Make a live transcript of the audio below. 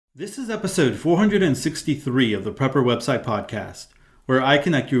This is episode 463 of the Prepper Website Podcast, where I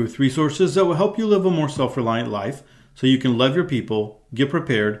connect you with resources that will help you live a more self-reliant life so you can love your people, get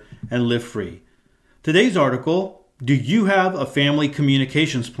prepared, and live free. Today's article, Do You Have a Family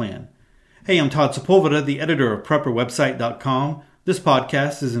Communications Plan? Hey, I'm Todd Sepulveda, the editor of PrepperWebsite.com. This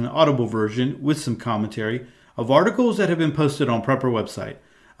podcast is an audible version with some commentary of articles that have been posted on Prepper Website,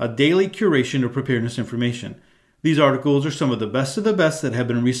 a daily curation of preparedness information. These articles are some of the best that have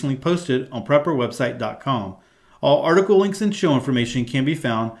been recently posted on PrepperWebsite.com. All article links and show information can be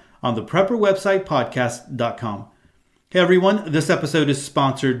found on the PrepperWebsitePodcast.com. Hey everyone, this episode is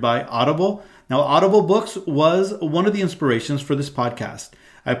sponsored by Audible. Now, Audible Books was one of the inspirations for this podcast.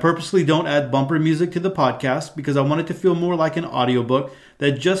 I purposely don't add bumper music to the podcast because I want it to feel more like an audiobook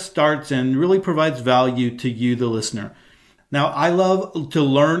that just starts and really provides value to you, the listener. Now, I love to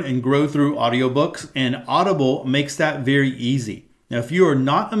learn and grow through audiobooks, and Audible makes that very easy. Now, if you are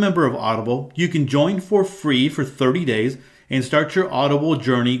not a member of Audible, you can join for free for 30 days and start your Audible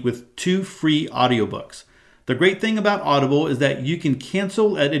journey with 2 free audiobooks. The great thing about Audible is that you can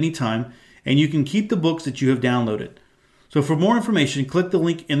cancel at any time, and you can keep the books that you have downloaded. So for more information, click the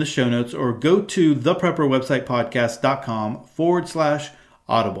link in the show notes or go to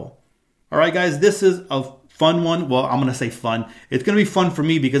theprepperwebsitepodcast.com/audible. All right, guys, this is a fun one. Well, I'm going to say fun. It's going to be fun for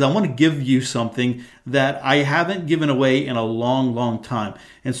me because I want to give you something that I haven't given away in a long, long time.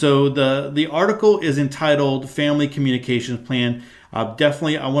 And so the article is entitled Family Communications Plan.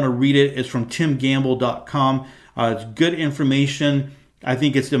 Definitely, I want to read it. It's from timgamble.com. It's good information. I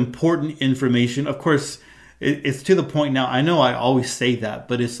think it's important information. Of course, it's to the point now. I know I always say that,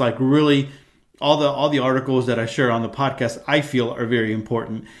 but it's like really all the articles that I share on the podcast, I feel are very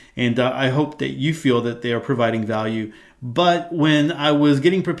important. And I hope that you feel that they are providing value. But when I was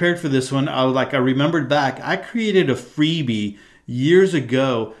getting prepared for this one, I remembered back, I created a freebie years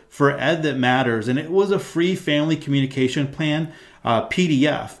ago for Ed That Matters. And it was a free family communication plan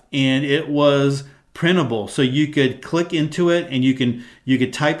PDF. And it was printable, so you could click into it and you could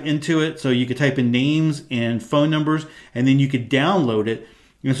type into it. So you could type in names and phone numbers, and then you could download it.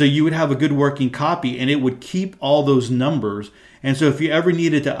 And so you would have a good working copy, and it would keep all those numbers. And so if you ever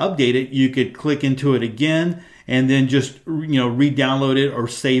needed to update it, you could click into it again and then just re-download it or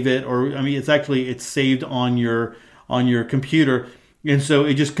save it. Or it's saved on your computer, and so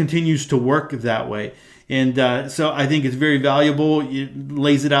it just continues to work that way. And so I think it's very valuable. It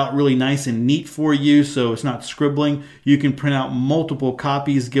lays it out really nice and neat for you, so it's not scribbling. You can print out multiple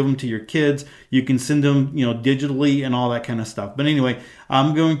copies, give them to your kids. You can send them, digitally and all that kind of stuff. But anyway,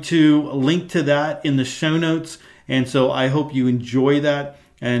 I'm going to link to that in the show notes, and so I hope you enjoy that,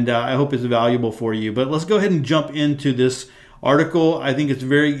 and I hope it's valuable for you. But let's go ahead and jump into this article. I think it's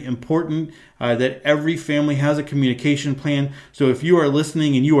very important that every family has a communication plan. So if you are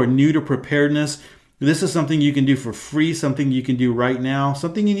listening and you are new to preparedness, this is something you can do for free, something you can do right now,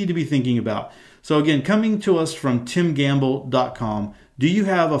 something you need to be thinking about. So again, coming to us from timgamble.com, do you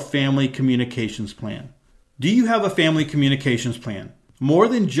have a family communications plan? Do you have a family communications plan? More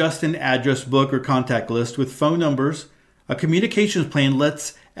than just an address book or contact list with phone numbers, a communications plan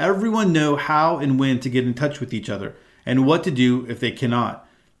lets everyone know how and when to get in touch with each other and what to do if they cannot.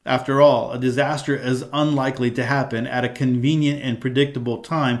 After all, a disaster is unlikely to happen at a convenient and predictable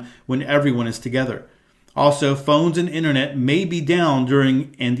time when everyone is together. Also, phones and internet may be down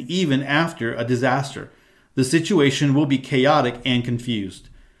during and even after a disaster. The situation will be chaotic and confused.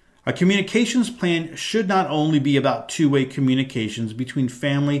 A communications plan should not only be about two-way communications between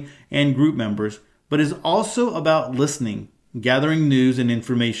family and group members, but is also about listening, gathering news and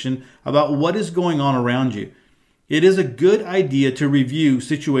information about what is going on around you. It is a good idea to review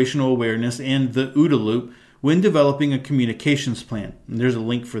situational awareness and the OODA loop when developing a communications plan. And there's a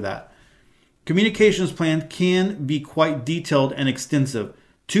link for that. Communications plan can be quite detailed and extensive,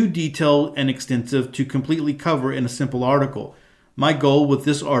 too detailed and extensive to completely cover in a simple article. My goal with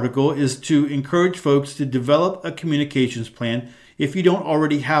this article is to encourage folks to develop a communications plan if you don't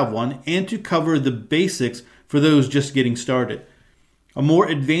already have one, and to cover the basics for those just getting started. A more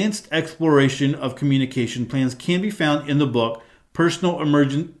advanced exploration of communication plans can be found in the book Personal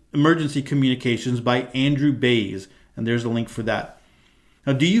Emergency Communications by Andrew Bays, and there's a link for that.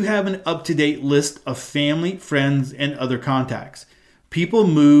 Now, do you have an up-to-date list of family, friends, and other contacts? People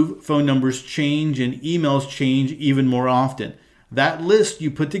move, phone numbers change, and emails change even more often. That list you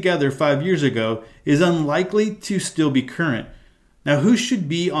put together 5 years ago is unlikely to still be current. Now, who should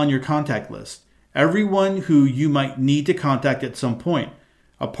be on your contact list? Everyone who you might need to contact at some point.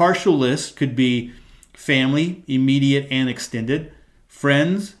 A partial list could be family, immediate and extended,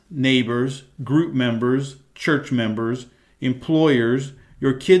 friends, neighbors, group members, church members, employers,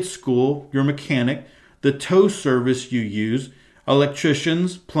 your kid's school, your mechanic, the tow service you use,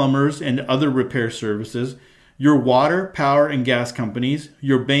 electricians, plumbers, and other repair services, your water, power, and gas companies,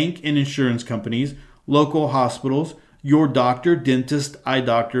 your bank and insurance companies, local hospitals, your doctor, dentist, eye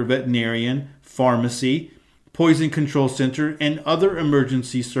doctor, veterinarian, pharmacy, poison control center, and other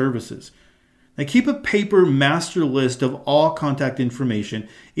emergency services. Now keep a paper master list of all contact information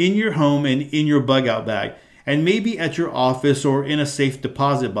in your home and in your bug out bag, and maybe at your office or in a safe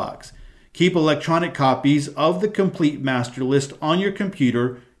deposit box. Keep electronic copies of the complete master list on your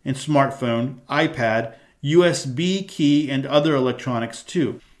computer and smartphone, iPad, USB key, and other electronics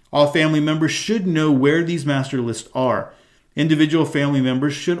too. All family members should know where these master lists are. Individual family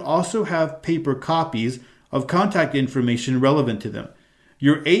members should also have paper copies of contact information relevant to them.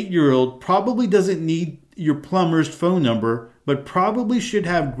 Your 8-year-old probably doesn't need your plumber's phone number, but probably should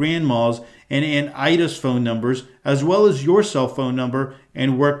have grandma's and Aunt Ida's phone numbers, as well as your cell phone number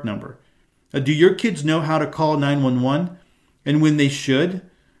and work number. Do your kids know how to call 911? And when they should?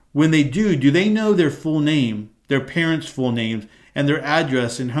 When they do they know their full name, their parents' full names, and their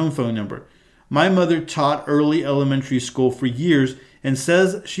address and home phone number? My mother taught early elementary school for years and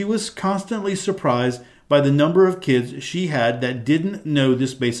says she was constantly surprised by the number of kids she had that didn't know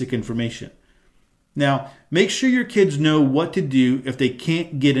this basic information. Now, make sure your kids know what to do if they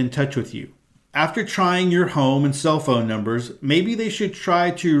can't get in touch with you. After trying your home and cell phone numbers, maybe they should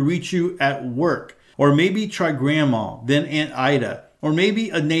try to reach you at work, or maybe try grandma, then Aunt Ida, or maybe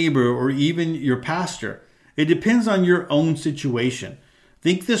a neighbor or even your pastor. It depends on your own situation.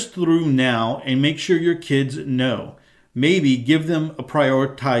 Think this through now and make sure your kids know. Maybe give them a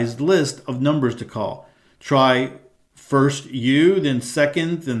prioritized list of numbers to call. Try first you, then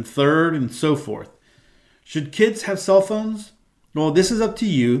second, then third, and so forth. Should kids have cell phones? Well, this is up to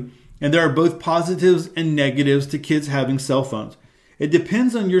you, and there are both positives and negatives to kids having cell phones. It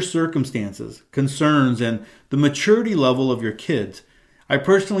depends on your circumstances, concerns, and the maturity level of your kids. I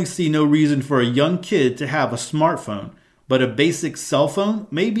personally see no reason for a young kid to have a smartphone, but a basic cell phone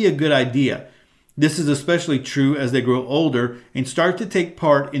may be a good idea. This is especially true as they grow older and start to take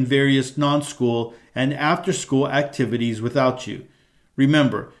part in various non-school and after-school activities without you.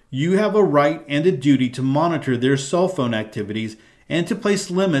 Remember, you have a right and a duty to monitor their cell phone activities and to place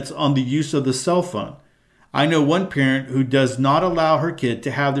limits on the use of the cell phone. I know one parent who does not allow her kid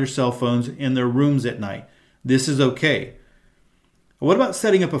to have their cell phones in their rooms at night. This is okay. What about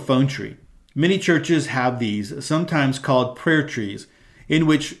setting up a phone tree? Many churches have these, sometimes called prayer trees, in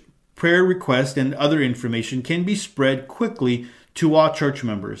which prayer requests and other information can be spread quickly to all church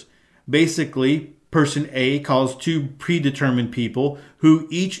members. Basically, person A calls 2 predetermined people, who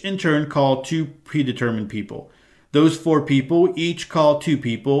each in turn call 2 predetermined people. Those 4 people each call 2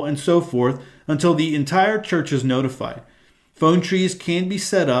 people, and so forth, until the entire church is notified. Phone trees can be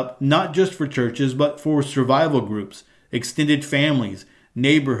set up not just for churches, but for survival groups, extended families,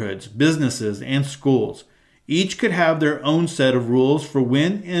 neighborhoods, businesses, and schools. Each could have their own set of rules for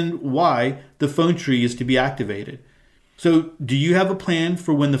when and why the phone tree is to be activated. So, do you have a plan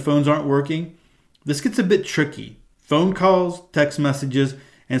for when the phones aren't working? This gets a bit tricky. Phone calls, text messages,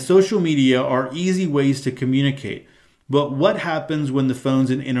 and social media are easy ways to communicate. But what happens when the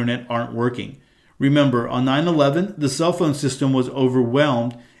phones and internet aren't working? Remember, on 9/11, the cell phone system was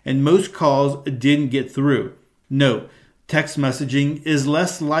overwhelmed and most calls didn't get through. Note, text messaging is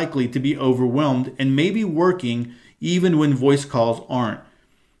less likely to be overwhelmed and may be working even when voice calls aren't.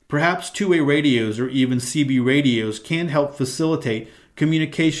 Perhaps two-way radios or even CB radios can help facilitate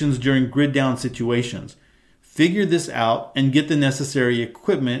communications during grid-down situations. Figure this out and get the necessary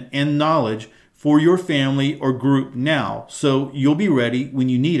equipment and knowledge for your family or group now, so you'll be ready when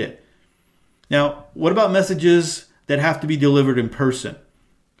you need it. Now, what about messages that have to be delivered in person?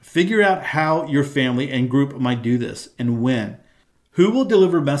 Figure out how your family and group might do this and when. Who will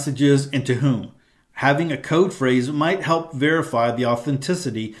deliver messages and to whom? Having a code phrase might help verify the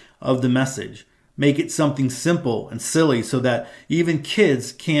authenticity of the message. Make it something simple and silly so that even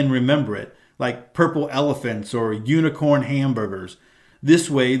kids can remember it, like purple elephants or unicorn hamburgers. This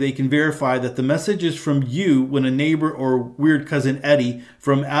way they can verify that the message is from you when a neighbor or weird cousin Eddie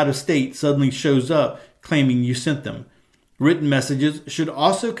from out of state suddenly shows up claiming you sent them. Written messages should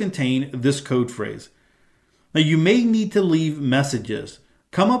also contain this code phrase. Now you may need to leave messages.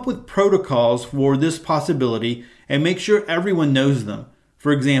 Come up with protocols for this possibility and make sure everyone knows them.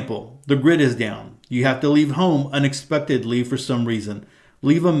 For example, the grid is down. You have to leave home unexpectedly for some reason.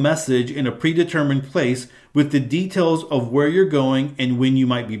 Leave a message in a predetermined place with the details of where you're going and when you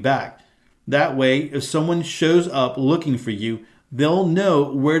might be back. That way, if someone shows up looking for you, they'll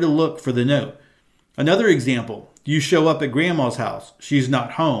know where to look for the note. Another example, You show up at grandma's house. She's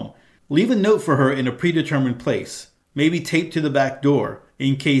not home. Leave a note for her in a predetermined place, maybe taped to the back door,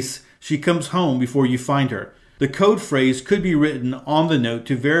 in case she comes home before you find her. The code phrase could be written on the note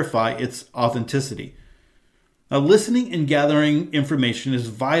to verify its authenticity. Now, listening and gathering information is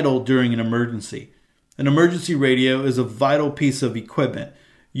vital during an emergency. An emergency radio is a vital piece of equipment.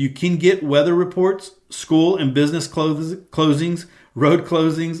 You can get weather reports, school and business closings, road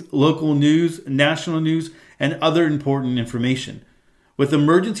closings, local news, national news, and other important information. With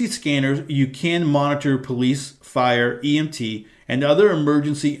emergency scanners, you can monitor police, fire, EMT, and other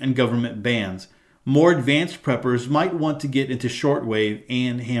emergency and government bands. More advanced preppers might want to get into shortwave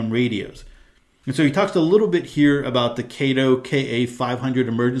and ham radios. And so he talks a little bit here about the Kato KA500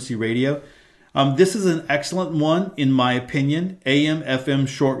 emergency radio. This is an excellent one, in my opinion. AM, FM,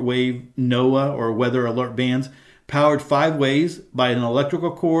 shortwave, NOAA, or weather alert bands, powered 5 ways by an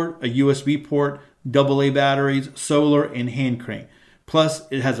electrical cord, a USB port, AA batteries, solar, and hand crank. Plus,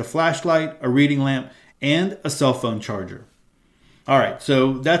 it has a flashlight, a reading lamp, and a cell phone charger. All right,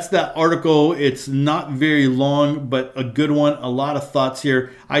 so that's that article. It's not very long, but a good one. A lot of thoughts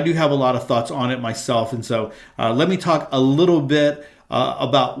here. I do have a lot of thoughts on it myself, and so let me talk a little bit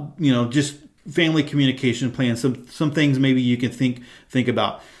about just family communication plans. Some things maybe you can think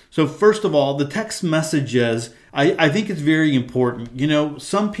about. So first of all, the text messages. I think it's very important.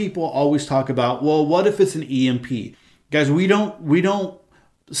 Some people always talk about, well, what if it's an EMP? Guys, we don't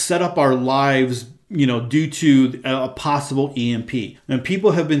set up our lives due to a possible EMP. And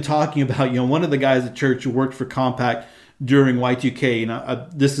people have been talking about, one of the guys at church who worked for Compaq during Y2K,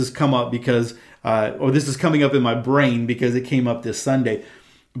 this has come up because, or this is coming up in my brain because it came up this Sunday.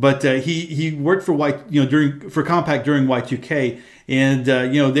 But he worked for for Compaq during Y2K, and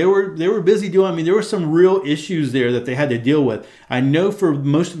they were busy doing. There were some real issues there that they had to deal with. I know for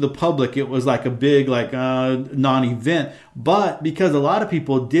most of the public it was like a big non-event, but because a lot of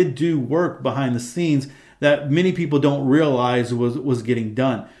people did do work behind the scenes that many people don't realize was getting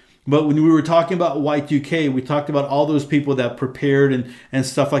done. But when we were talking about Y2K, we talked about all those people that prepared and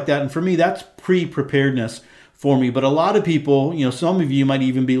stuff like that. And for me, that's pre-preparedness for me. But a lot of people, some of you might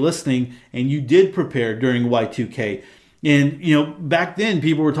even be listening and you did prepare during Y2K. And, back then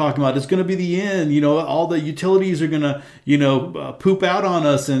people were talking about it's going to be the end, all the utilities are going to, poop out on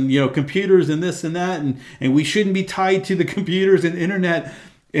us and, computers and this and that. And we shouldn't be tied to the computers and internet.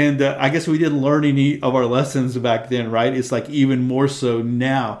 And I guess we didn't learn any of our lessons back then, right? It's like even more so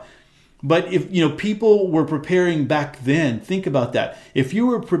now. But if, people were preparing back then, think about that. If you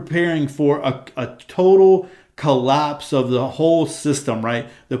were preparing for a total collapse of the whole system, right?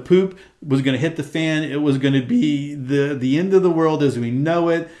 The poop was going to hit the fan. It was going to be the end of the world as we know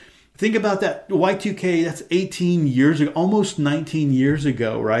it. Think about that. Y2K, that's 18 years ago, almost 19 years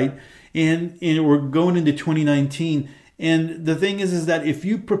ago, right? And we're going into 2019. And the thing is that if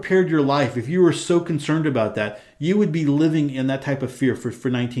you prepared your life, if you were so concerned about that, you would be living in that type of fear for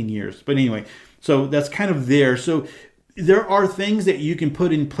 19 years. But anyway, so that's kind of there. So there are things that you can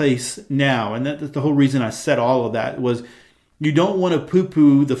put in place now. And that's the whole reason I said all of that was you don't want to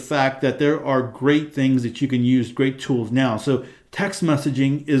poo-poo the fact that there are great things that you can use, great tools now. So text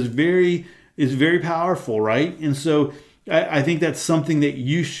messaging is very powerful, right? And so I think that's something that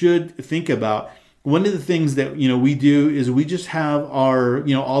you should think about. One of the things that we do is we just have our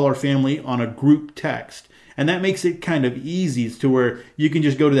all our family on a group text, and that makes it kind of easy to where you can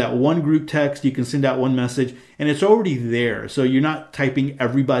just go to that one group text, you can send out one message, and it's already there. So you're not typing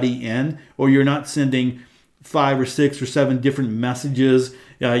everybody in, or you're not sending 5 or 6 or 7 different messages.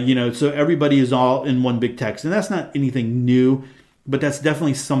 So everybody is all in one big text, and that's not anything new, but that's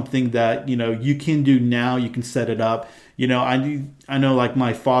definitely something that you can do now. You can set it up. I know like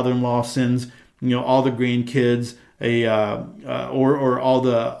my father-in-law sends all the grandkids, or all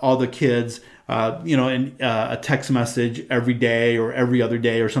the kids, a text message every day or every other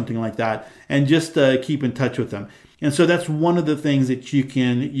day or something like that, and just keep in touch with them. And so that's one of the things that you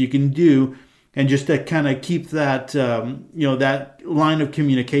can do, and just to kind of keep that that line of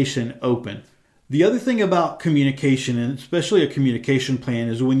communication open. The other thing about communication, and especially a communication plan,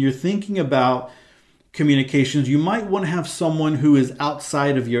 is when you're thinking about communications, you might want to have someone who is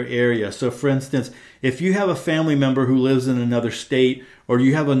outside of your area. So for instance, if you have a family member who lives in another state, or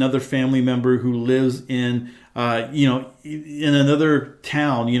you have another family member who lives in in another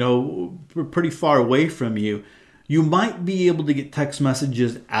town, pretty far away from you, you might be able to get text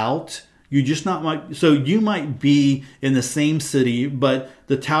messages out. So you might be in the same city, but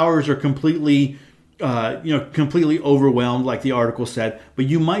the towers are completely overwhelmed, like the article said, but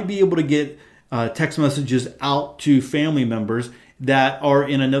you might be able to get text messages out to family members. that are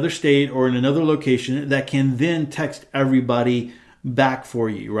in another state or in another location that can then text everybody back for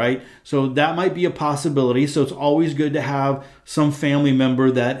you, right? So that might be a possibility. So it's always good to have some family member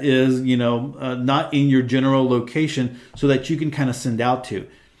that is, not in your general location so that you can kind of send out to.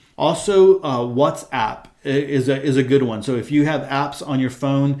 Also, WhatsApp is a good one. So if you have apps on your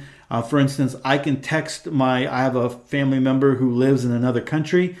phone, for instance, I have a family member who lives in another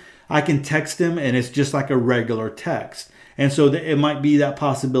country. I can text him and it's just like a regular text. And so it might be that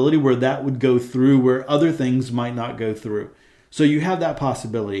possibility where that would go through where other things might not go through. So you have that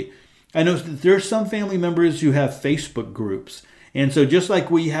possibility. I know that there are some family members who have Facebook groups. And so just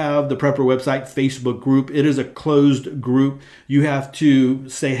like we have the Prepper website Facebook group, it is a closed group. You have to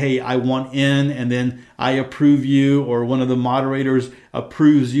say, hey, I want in, and then I approve you, or one of the moderators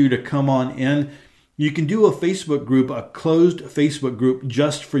approves you to come on in. You can do a Facebook group, a closed Facebook group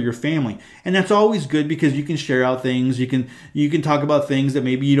just for your family. And that's always good because you can share out things. You can talk about things that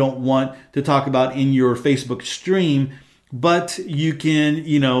maybe you don't want to talk about in your Facebook stream. But you can,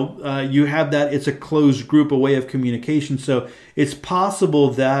 you have that, it's a closed group, a way of communication. So it's possible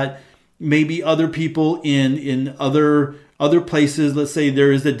that maybe other people in other places, let's say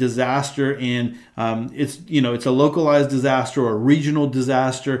there is a disaster and it's a localized disaster or a regional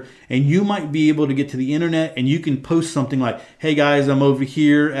disaster, and you might be able to get to the internet and you can post something like, hey guys, I'm over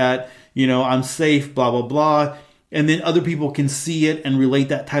here at, I'm safe, blah, blah, blah. And then other people can see it and relate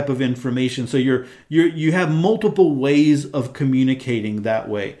that type of information. So you have multiple ways of communicating that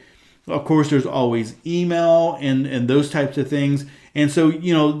way. Of course, there's always email and those types of things. And so,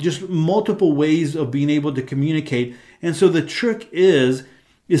 just multiple ways of being able to communicate. And so the trick is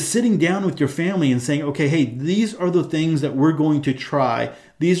sitting down with your family and saying, okay, hey, these are the things that we're going to try.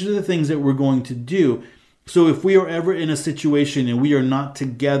 These are the things that we're going to do. So if we are ever in a situation and we are not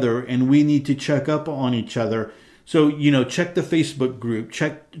together and we need to check up on each other, so, check the Facebook group,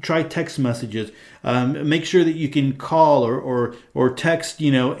 try text messages, make sure that you can call or text,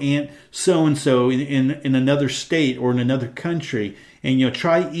 Aunt so-and-so in another state or in another country, and,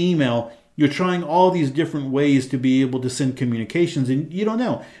 try email. You're trying all these different ways to be able to send communications, and you don't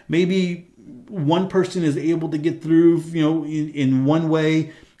know, maybe one person is able to get through, in one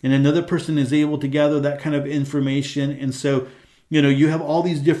way, and another person is able to gather that kind of information. And so, you have all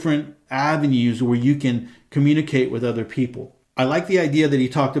these different avenues where you can communicate with other people. I like the idea that he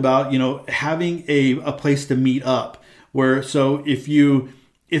talked about, having a place to meet up where, so if your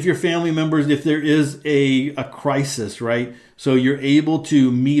family members, if there is a crisis, right? So you're able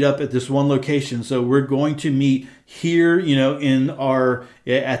to meet up at this one location. So we're going to meet here,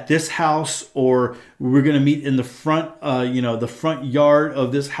 at this house, or we're going to meet in the front, the front yard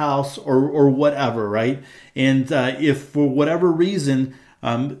of this house or whatever, right? And if for whatever reason,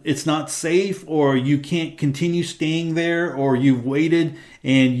 it's not safe, or you can't continue staying there, or you've waited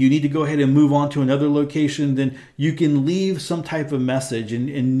and you need to go ahead and move on to another location, then you can leave some type of message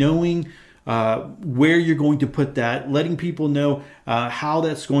and knowing where you're going to put that, letting people know how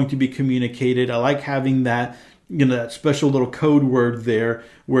that's going to be communicated. I like having that, that special little code word there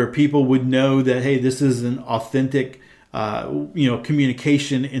where people would know that, hey, this is an authentic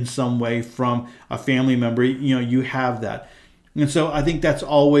communication in some way from a family member. You have that. And so I think that's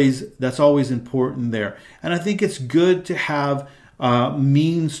always important there. And I think it's good to have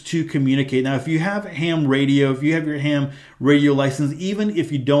means to communicate. Now, if you have ham radio, if you have your ham radio license, even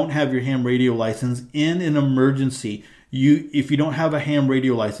if you don't have your ham radio license, in an emergency, if you don't have a ham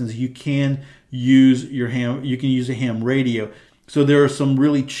radio license, you can use a ham radio. So there are some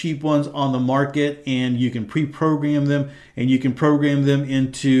really cheap ones on the market, and you can pre-program them, and you can program them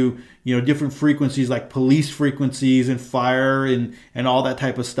into different frequencies like police frequencies and fire and all that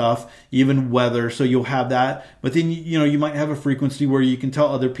type of stuff, even weather. So you'll have that. But then you might have a frequency where you can tell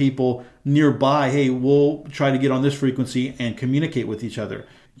other people nearby, hey, we'll try to get on this frequency and communicate with each other.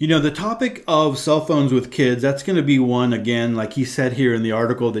 The topic of cell phones with kids, that's going to be one, again, like he said here in the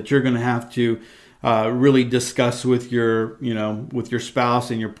article, that you're going to have to really discuss with your spouse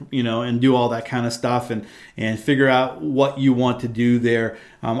and and do all that kind of stuff and figure out what you want to do there.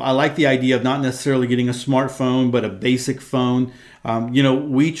 I like the idea of not necessarily getting a smartphone, but a basic phone.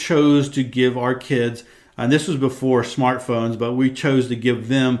 We chose to give our kids, and this was before smartphones, but we chose to give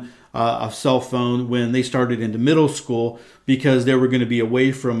them a cell phone when they started into middle school because they were going to be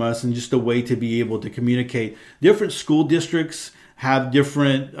away from us and just a way to be able to communicate. Different school districts have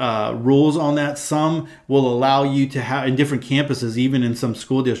different rules on that. Some will allow you to have, in different campuses, even in some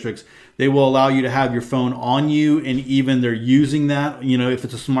school districts, they will allow you to have your phone on you, and even they're using that, if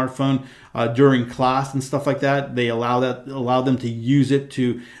it's a smartphone during class and stuff like that, they allow them to use it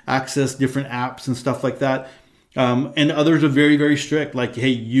to access different apps and stuff like that. And others are very, very strict. Like, hey,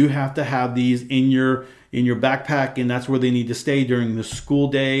 you have to have these in your backpack, and that's where they need to stay during the school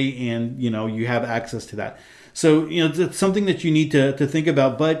day, and you have access to that. So it's something that you need to think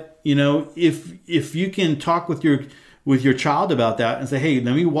about. But if you can talk with your child about that and say, hey,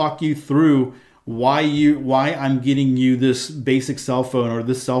 let me walk you through why I'm getting you this basic cell phone or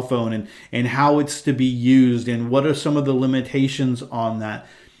this cell phone, and how it's to be used, and what are some of the limitations on that.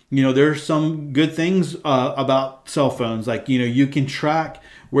 There's some good things about cell phones, like you can track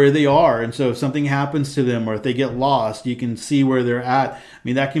where they are, and so if something happens to them or if they get lost, you can see where they're at. I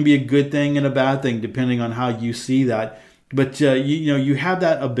mean, that can be a good thing and a bad thing depending on how you see that, but you have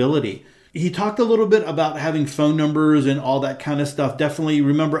that ability. He talked a little bit about having phone numbers and all that kind of stuff. Definitely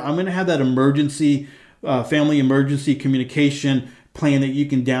remember, I'm going to have that family emergency communication plan that you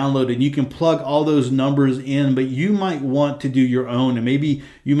can download, and you can plug all those numbers in, but you might want to do your own, and maybe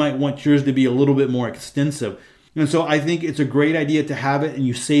you might want yours to be a little bit more extensive. And so I think it's a great idea to have it, and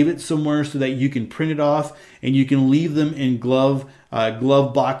you save it somewhere so that you can print it off, and you can leave them in glove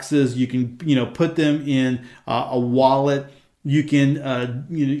boxes. You can put them in a wallet. You can,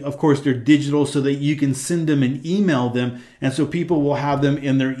 of course, they're digital so that you can send them and email them. And so people will have them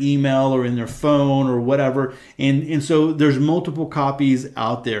in their email or in their phone or whatever. And so there's multiple copies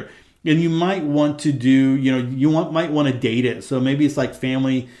out there. And you might want to do, might want to date it. So maybe it's like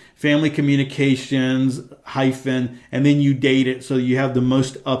family communications hyphen, and then you date it so you have the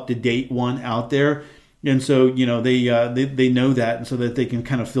most up-to-date one out there. And so, they know that, and so that they can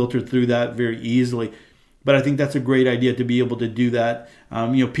kind of filter through that very easily. But I think that's a great idea to be able to do that.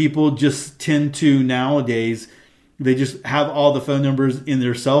 People just tend to nowadays, they just have all the phone numbers in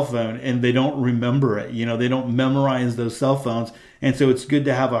their cell phone and they don't remember it. They don't memorize those cell phones. And so it's good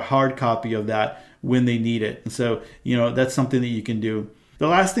to have a hard copy of that when they need it. And so, that's something that you can do. The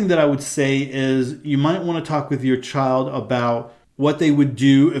last thing that I would say is you might want to talk with your child about what they would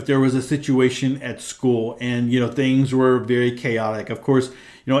do if there was a situation at school and, things were very chaotic. Of course,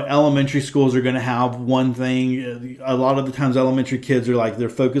 elementary schools are going to have one thing. A lot of the times elementary kids are like, they're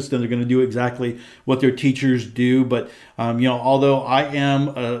focused and they're going to do exactly what their teachers do. But, although I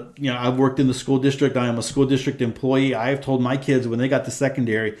am, I've worked in the school district, I am a school district employee. I have told my kids when they got to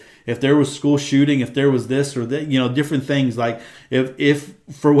secondary, if there was school shooting, if there was this or that, different things, like if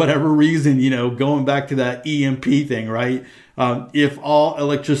for whatever reason, going back to that EMP thing, right? If all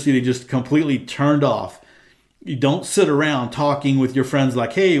electricity just completely turned off, you don't sit around talking with your friends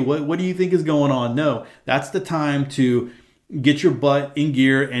like, hey, what do you think is going on? No, that's the time to get your butt in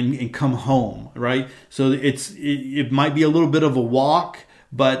gear and come home, right? So it might be a little bit of a walk,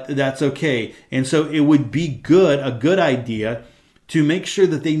 but that's okay. And so it would be a good idea to make sure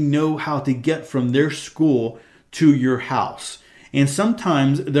that they know how to get from their school to your house. And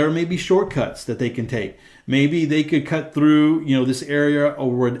sometimes there may be shortcuts that they can take. Maybe they could cut through, this area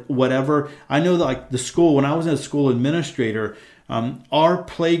or whatever. I know that like the school, when I was a school administrator, our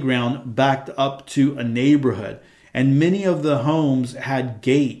playground backed up to a neighborhood, and many of the homes had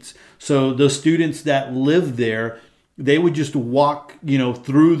gates. So the students that lived there, they would just walk,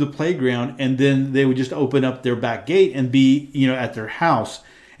 through the playground, and then they would just open up their back gate and be, at their house.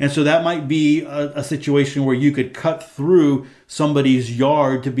 And so that might be a situation where you could cut through somebody's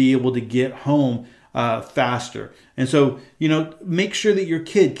yard to be able to get home faster. And so, make sure that your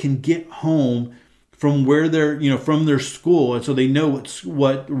kid can get home from where they're, from their school. And so they know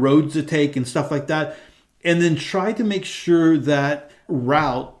what roads to take and stuff like that. And then try to make sure that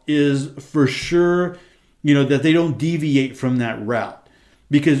route is for sure, that they don't deviate from that route.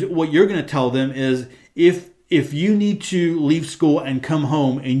 Because what you're going to tell them is if you need to leave school and come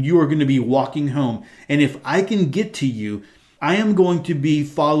home and you are going to be walking home, and if I can get to you, I am going to be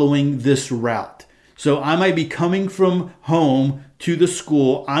following this route. So I might be coming from home to the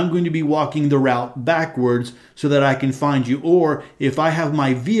school. I'm going to be walking the route backwards so that I can find you. Or if I have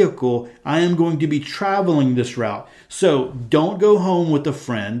my vehicle, I am going to be traveling this route. So don't go home with a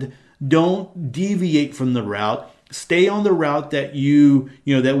friend. Don't deviate from the route. Stay on the route that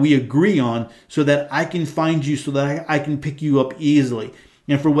that we agree on so that I can find you, so that I can pick you up easily.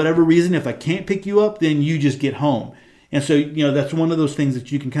 And for whatever reason, if I can't pick you up, then you just get home. And so, that's one of those things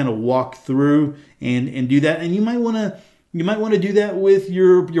that you can kind of walk through and do that. And you might want to do that with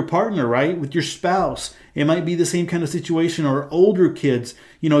your partner, right? With your spouse. It might be the same kind of situation. Or older kids,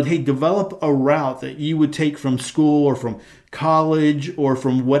 hey, develop a route that you would take from school or from college or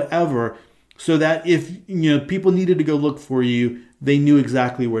from whatever, so that if people needed to go look for you, they knew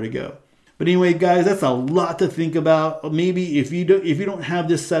exactly where to go. But anyway, guys, that's a lot to think about. Maybe if you don't have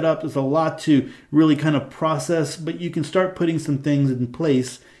this set up, it's a lot to really kind of process, but you can start putting some things in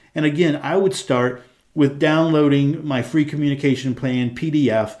place. And again, I would start with downloading my free communication plan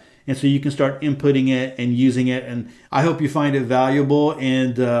PDF. And so you can start inputting it and using it. And I hope you find it valuable.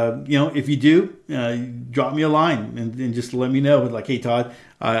 And, if you do, drop me a line and just let me know. Like, hey, Todd,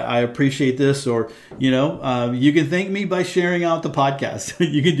 I appreciate this. Or, you can thank me by sharing out the podcast.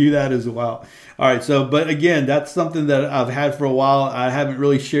 You can do that as well. All right. But again, that's something that I've had for a while. I haven't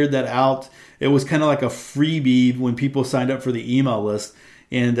really shared that out. It was kind of like a freebie when people signed up for the email list.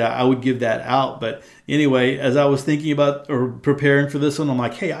 And I would give that out. But anyway, as I was thinking about or preparing for this one, I'm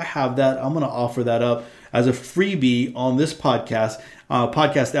like, hey, I have that. I'm going to offer that up as a freebie on this podcast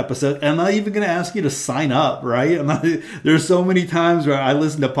episode. And I'm not even going to ask you to sign up, right? There's so many times where I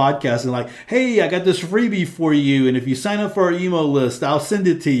listen to podcasts and like, hey, I got this freebie for you. And if you sign up for our email list, I'll send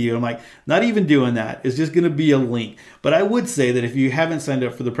it to you. I'm like, not even doing that. It's just going to be a link. But I would say that if you haven't signed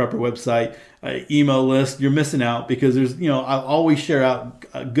up for the Prepper website email list, you're missing out, because there's, I always share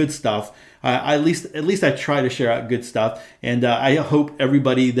out good stuff. At least I try to share out good stuff. And I hope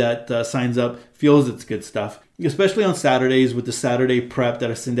everybody that signs up feels it's good stuff, especially on Saturdays with the Saturday prep that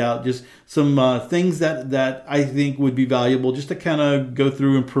I send out. Just some things that I think would be valuable just to kind of go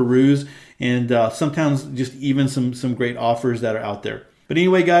through and peruse, and sometimes just even some great offers that are out there. But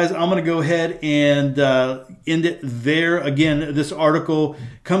anyway, guys, I'm going to go ahead and end it there. Again, this article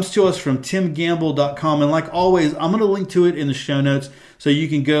comes to us from timgamble.com. And like always, I'm going to link to it in the show notes. So you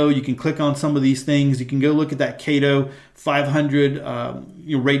can click on some of these things. You can go look at that Cato 500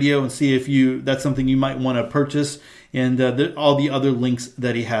 radio and see if that's something you might want to purchase, and all the other links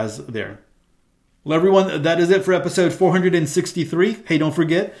that he has there. Well, everyone, that is it for episode 463. Hey, don't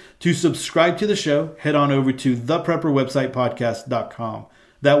forget to subscribe to the show. Head on over to theprepperwebsitepodcast.com.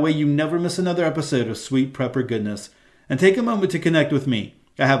 That way you never miss another episode of Sweet Prepper Goodness. And take a moment to connect with me.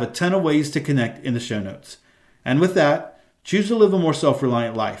 I have a ton of ways to connect in the show notes. And with that, choose to live a more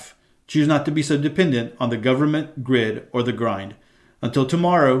self-reliant life. Choose not to be so dependent on the government, grid, or the grind. Until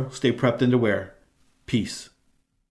tomorrow, stay prepped and aware. Peace.